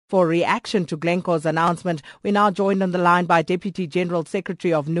for reaction to Glencore's announcement. We're now joined on the line by Deputy General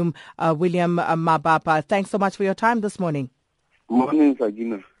Secretary of NUM, William Mabapa. Thanks so much for your time this morning. Morning,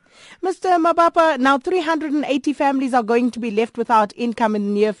 Sagina. Mr. Mabapa, now 380 families are going to be left without income in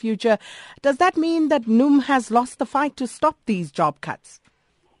the near future. Does that mean that NUM has lost the fight to stop these job cuts?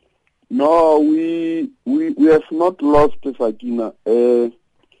 No, we have not lost, Sagina.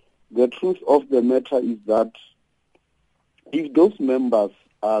 The truth of the matter is that if those members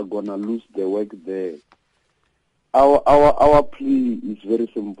are gonna lose their work there, our plea is very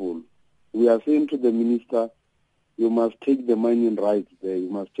simple. We are saying to the minister, you must take the mining rights there, you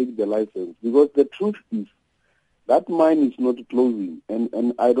must take the license. Because the truth is, that mine is not closing.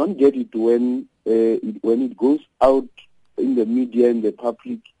 And I don't get it when it goes out in the media, in the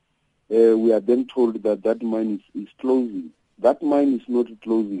public, we are then told that that mine is closing. That mine is not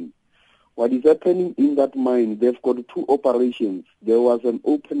closing. What is happening in that mine, they've got two operations. There was an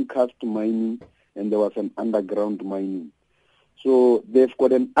open cast mining and there was an underground mining. So they've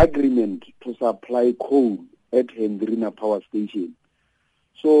got an agreement to supply coal at Hendrina Power Station.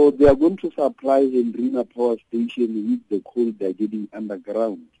 So they are going to supply Hendrina Power Station with the coal they're getting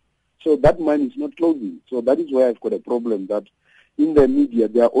underground. So that mine is not closing. So that is why I've got a problem that in the media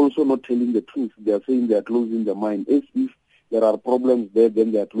they are also not telling the truth. They are saying they are closing the mine. As if there are problems there,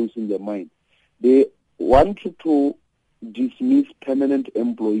 then they are closing the mine. They wanted to dismiss permanent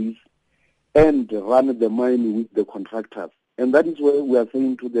employees and run the mine with the contractors. And that is why we are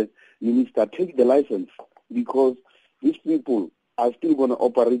saying to the minister, take the license, because these people are still going to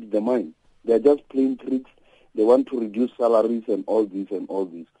operate the mine. They are just playing tricks. They want to reduce salaries and all this and all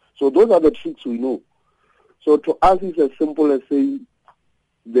this. So those are the tricks we know. So to us, it's as simple as saying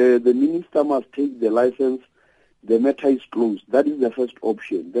the minister must take the license, the matter is closed. That is the first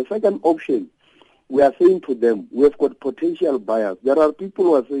option. The second option, we are saying to them, we have got potential buyers. There are people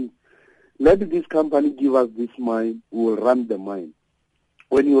who are saying, let this company give us this mine, we will run the mine.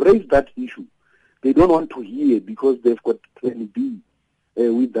 When you raise that issue, they don't want to hear because they've got plan B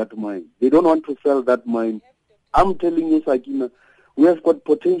with that mine. They don't want to sell that mine. I'm telling you, Sakina, we have got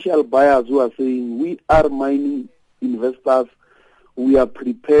potential buyers who are saying, we are mining investors, we are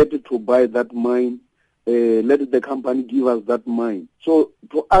prepared to buy that mine, let the company give us that mine. So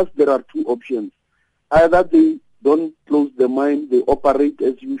to us, there are two options. Either they don't close the mine, they operate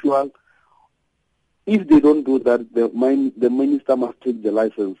as usual. If they don't do that, the minister must take the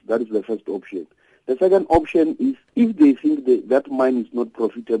license. That is the first option. The second option is if they think that mine is not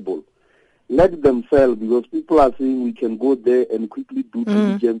profitable, let them sell, because people are saying we can go there and quickly do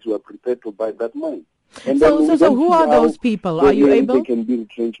diligence. We are prepared to buy that mine. And so who are those people? Are you able? They can be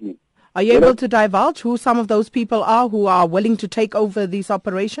retrenchment. Are you able to divulge who some of those people are who are willing to take over these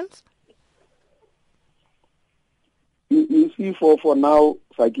operations? You see, for now,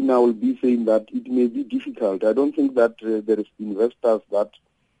 Sakina will be saying that it may be difficult. I don't think that there is investors that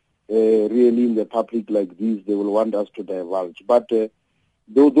really in the public like this, they will want us to divulge. But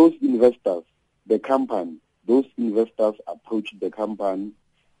those investors, the company, those investors approach the company.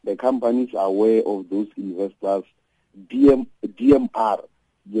 The company is aware of those investors. DMR,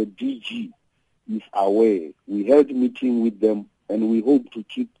 the DG, is aware. We held meeting with them, and we hope to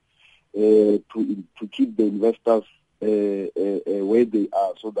keep the investors where they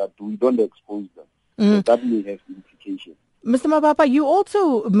are, so that we don't expose them. So that may have implications. Mr. Mabapa, you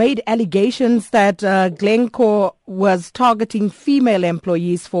also made allegations that Glencore was targeting female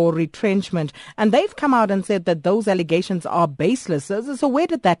employees for retrenchment, and they've come out and said that those allegations are baseless. So where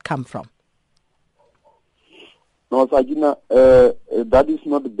did that come from? No, Sagina, that is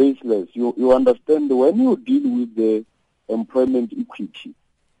not baseless. You understand, when you deal with the employment equity,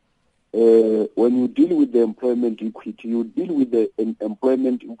 when you deal with the employment equity, you deal with the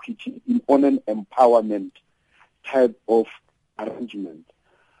employment equity on an empowerment type of arrangement.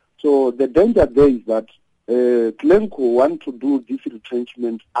 So the danger there is that Glencore want to do this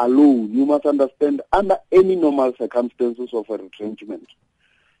retrenchment alone. You must understand, under any normal circumstances of a retrenchment,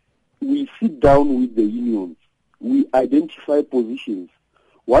 we sit down with the unions, we identify positions.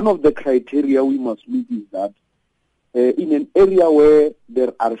 One of the criteria we must look is that in an area where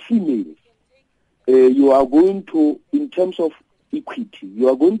there are females, you are going to, in terms of equity, you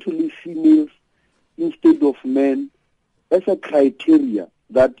are going to leave females instead of men as a criteria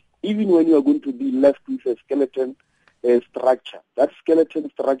that even when you are going to be left with a skeleton structure, that skeleton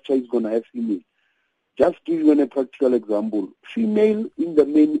structure is going to have females. Just give you a practical example. Female in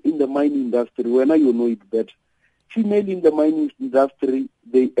the mining industry, when you know it better, female in the mining industry,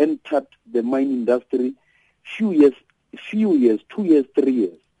 they entered the mining industry few years, 2 years, 3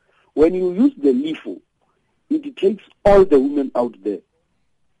 years. When you use the LIFO, it takes all the women out there.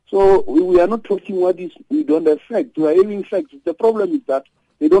 So we are not talking what is, we don't have facts. We are having facts. The problem is that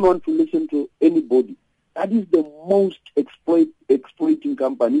they don't want to listen to anybody. That is the most exploiting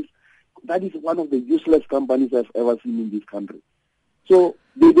companies. That is one of the useless companies I've ever seen in this country. So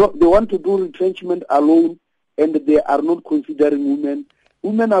they want to do retrenchment alone, and they are not considering women.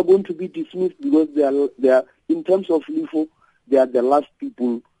 Women are going to be dismissed because they are in terms of LIFO, they are the last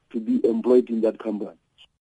people to be employed in that company.